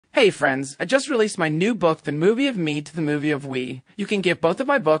Hey friends, I just released my new book, The Movie of Me to the Movie of We. You can get both of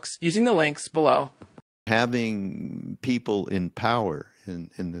my books using the links below. Having people in power in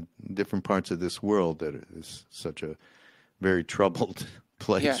the different parts of this world that is such a very troubled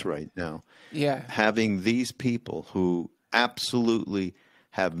place right now. Yeah. Having these people who absolutely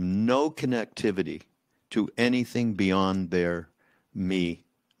have no connectivity to anything beyond their me,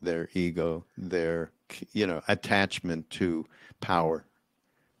 their ego, their, attachment to power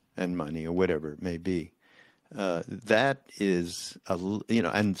and money or whatever it may be. That is,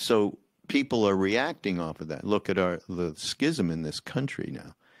 and so people are reacting off of that. Look at the schism in this country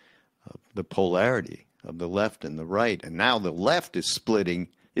now, the polarity of the left and the right. And now the left is splitting,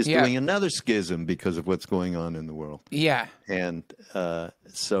 doing another schism because of what's going on in the world. Yeah. And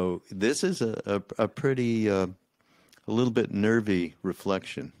so this is a pretty, a little bit nervy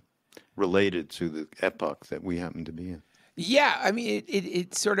reflection related to the epoch that we happen to be in. Yeah, I mean,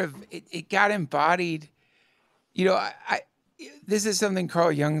 it sort of got embodied. This is something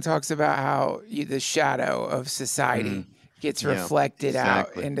Carl Jung talks about, how the shadow of society gets reflected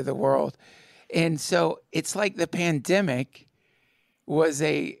out into the world. And so it's like the pandemic was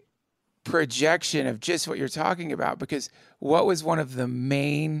a projection of just what you're talking about, because what was one of the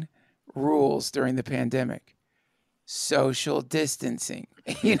main rules during the pandemic? Social distancing.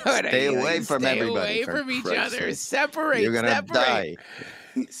 You know what I mean? Stay away from everybody. Stay away from each other. Separate. You're gonna die.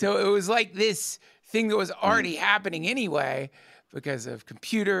 So it was like this thing that was already happening anyway, because of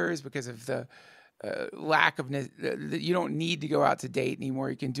computers, because of the lack of you don't need to go out to date anymore.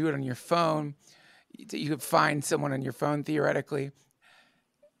 You can do it on your phone. You could find someone on your phone theoretically.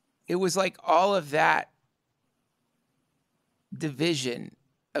 It was like all of that division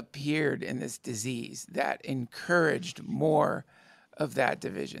appeared in this disease that encouraged more of that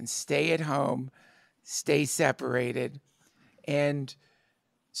division. Stay at home, stay separated. And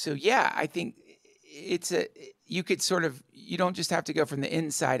so, yeah, I think you don't just have to go from the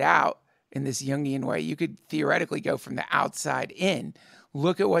inside out in this Jungian way. You could theoretically go from the outside in,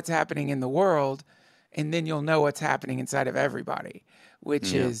 look at what's happening in the world, and then you'll know what's happening inside of everybody,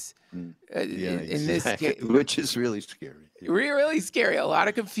 which is in this case, which is really scary. Really scary. A lot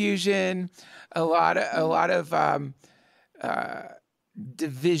of confusion, a lot of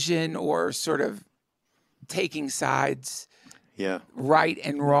division, or sort of taking sides. Yeah. Right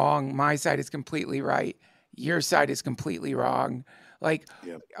and wrong. My side is completely right. Your side is completely wrong.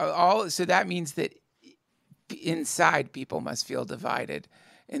 So that means that inside people must feel divided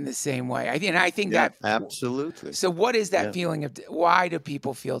in the same way. I think that absolutely. So what is that feeling of, why do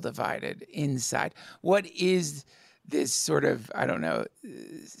people feel divided inside? What is this sort of, I don't know,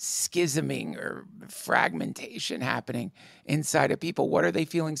 schisming or fragmentation happening inside of people? What are they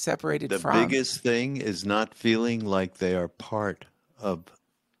feeling separated from? The biggest thing is not feeling like they are part of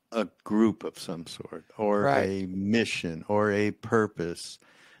a group of some sort, or a mission, or a purpose.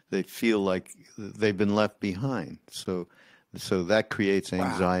 They feel like they've been left behind. So that creates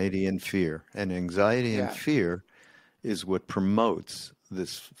anxiety and fear. And anxiety and fear is what promotes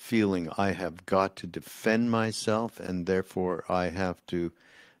this feeling, I have got to defend myself, and therefore I have to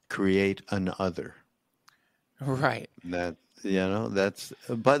create an other. Right. That's,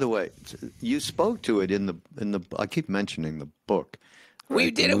 by the way, you spoke to it in the, I keep mentioning the book.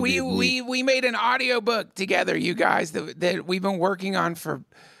 We did it. We made an audio book together, you guys, that we've been working on for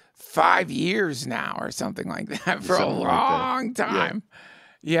 5 years now, or something like that, for a long time.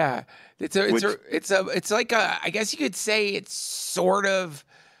 Yeah. It's like I guess you could say it's sort of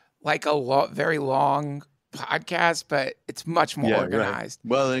like a very long podcast, but it's much more organized.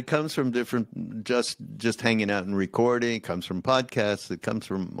 Right. Well, it comes from different, just hanging out and recording. It comes from podcasts. It comes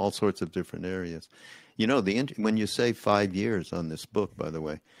from all sorts of different areas. When you say 5 years on this book, by the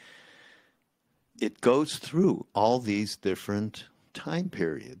way, it goes through all these different time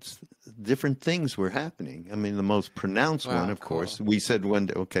periods. Different things were happening. I mean, the most pronounced one, of course, we said one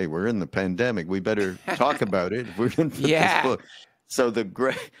day, okay, we're in the pandemic. We better talk about it if we're going to put this book. So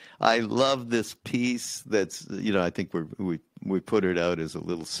I love this piece that's, I think we put it out as a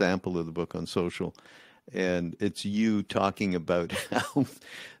little sample of the book on social. And it's you talking about how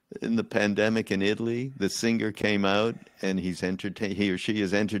in the pandemic in Italy, the singer came out and he or she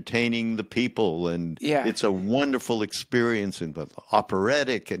is entertaining the people, and it's a wonderful experience, and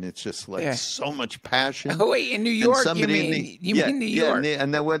operatic, and it's just like so much passion. Oh wait, in New York, you mean New York?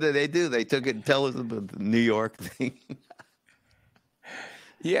 And then what did they do? They took it and tell us about the New York thing.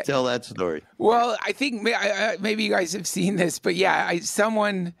 Tell that story. Well, I think maybe you guys have seen this, but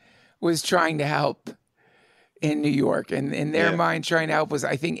someone was trying to help in New York, and in their mind, trying to help was,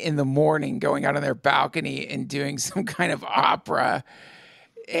 I think, in the morning, going out on their balcony and doing some kind of opera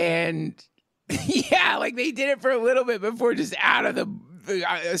And yeah, like they did it for a little bit before just out of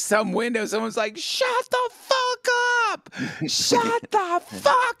some window, someone's like, shut the fuck up! Shut the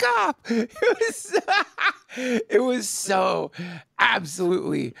fuck up! It was so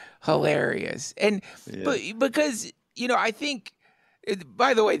absolutely hilarious. And but because, you know, I think,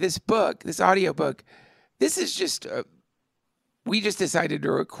 by the way, this book, this audiobook, this is just, we just decided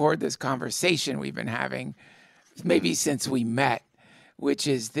to record this conversation we've been having maybe since we met, which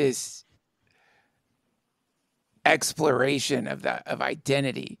is this exploration of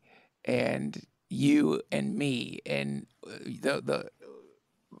identity and you and me and the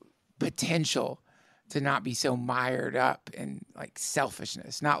potential to not be so mired up in like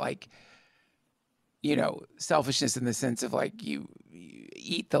selfishness, not like, you know, selfishness in the sense of like you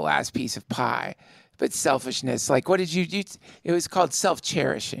eat the last piece of pie, but selfishness, like what did you do? It was called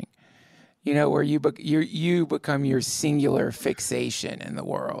self-cherishing, you know, where you become your singular fixation in the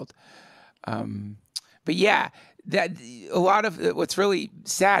world. But yeah, that a lot of what's really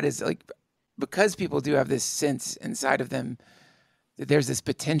sad is like, because people do have this sense inside of them that there's this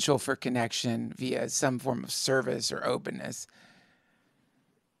potential for connection via some form of service or openness,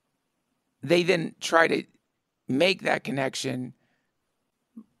 they then try to make that connection,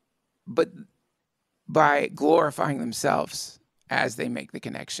 but by glorifying themselves as they make the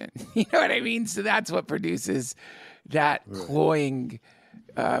connection. You know what I mean? So that's what produces that cloying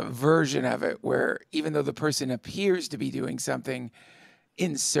version of it, where even though the person appears to be doing something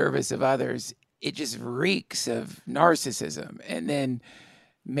in service of others, it just reeks of narcissism and then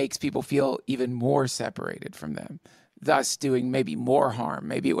makes people feel even more separated from them, thus doing maybe more harm.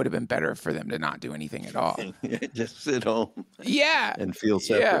 Maybe it would have been better for them to not do anything at all. Just sit home. Yeah. And feel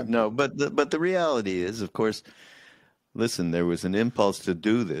separate. Yeah. No, but the reality is, of course, listen, there was an impulse to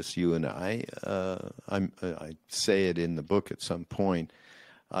do this, you and I. I say it in the book at some point.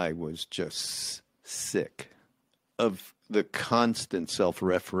 I was just sick of the constant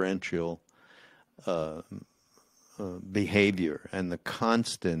self-referential behavior and the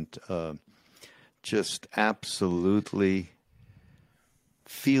constant just absolutely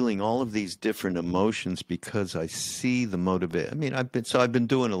feeling all of these different emotions because I see the motivation. I mean, I've been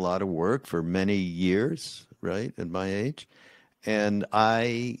doing a lot of work for many years, right, at my age, and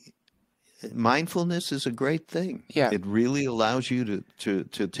mindfulness is a great thing. Yeah. It really allows you to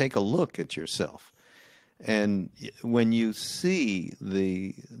take a look at yourself. And when you see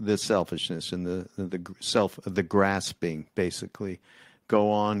the selfishness and the grasping basically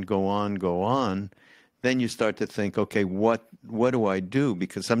go on, then you start to think, okay, what do I do?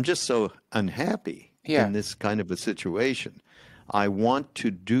 Because I'm just so unhappy in this kind of a situation. I want to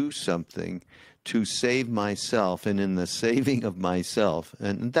do something to save myself, and in the saving of myself,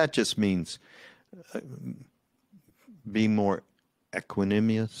 and that just means being more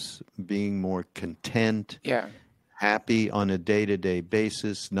equanimous, being more content, happy on a day-to-day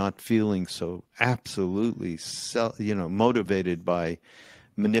basis, not feeling so absolutely motivated by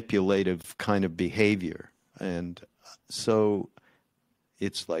manipulative kind of behavior. And so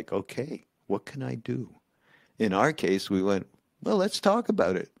it's like, okay, what can I do? In our case, we went, well, let's talk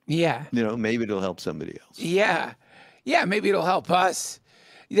about it. Yeah. You know, maybe it'll help somebody else. Yeah. Yeah, maybe it'll help us.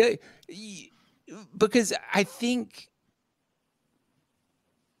 Because I think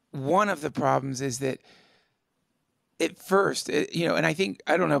one of the problems is that at first, and I think,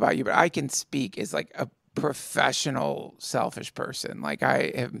 I don't know about you, but I can speak as like a professional selfish person. Like I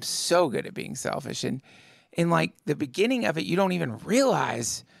am so good at being selfish. And in like the beginning of it, you don't even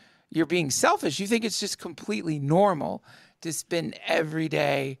realize you're being selfish. You think it's just completely normal to spend every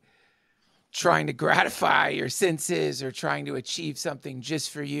day trying to gratify your senses or trying to achieve something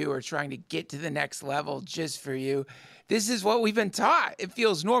just for you or trying to get to the next level just for you. This is what we've been taught. It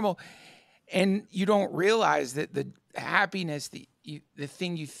feels normal. And you don't realize that the happiness, the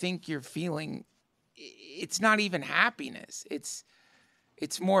thing you think you're feeling, it's not even happiness. It's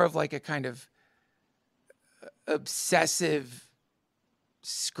more of like a kind of obsessive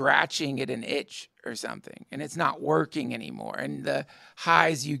scratching at an itch or something, and it's not working anymore. And the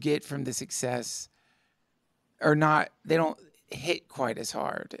highs you get from the success they don't hit quite as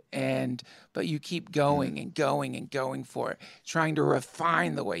hard. But you keep going and going and going for it, trying to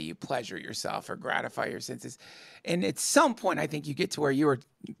refine the way you pleasure yourself or gratify your senses. And at some point, I think you get to where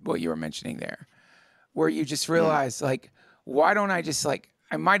what you were mentioning there, where you just realize, like, why don't I just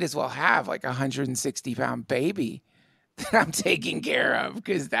I might as well have like 160-pound baby that I'm taking care of,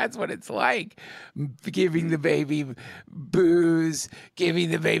 because that's what it's like. Giving the baby booze, giving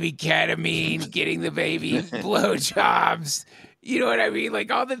the baby ketamine, getting the baby blowjobs. You know what I mean?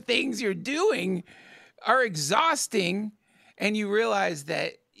 Like all the things you're doing are exhausting, and you realize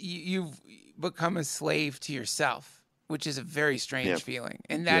that you've become a slave to yourself, which is a very strange feeling.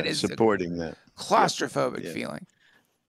 And that is supporting that claustrophobic feeling.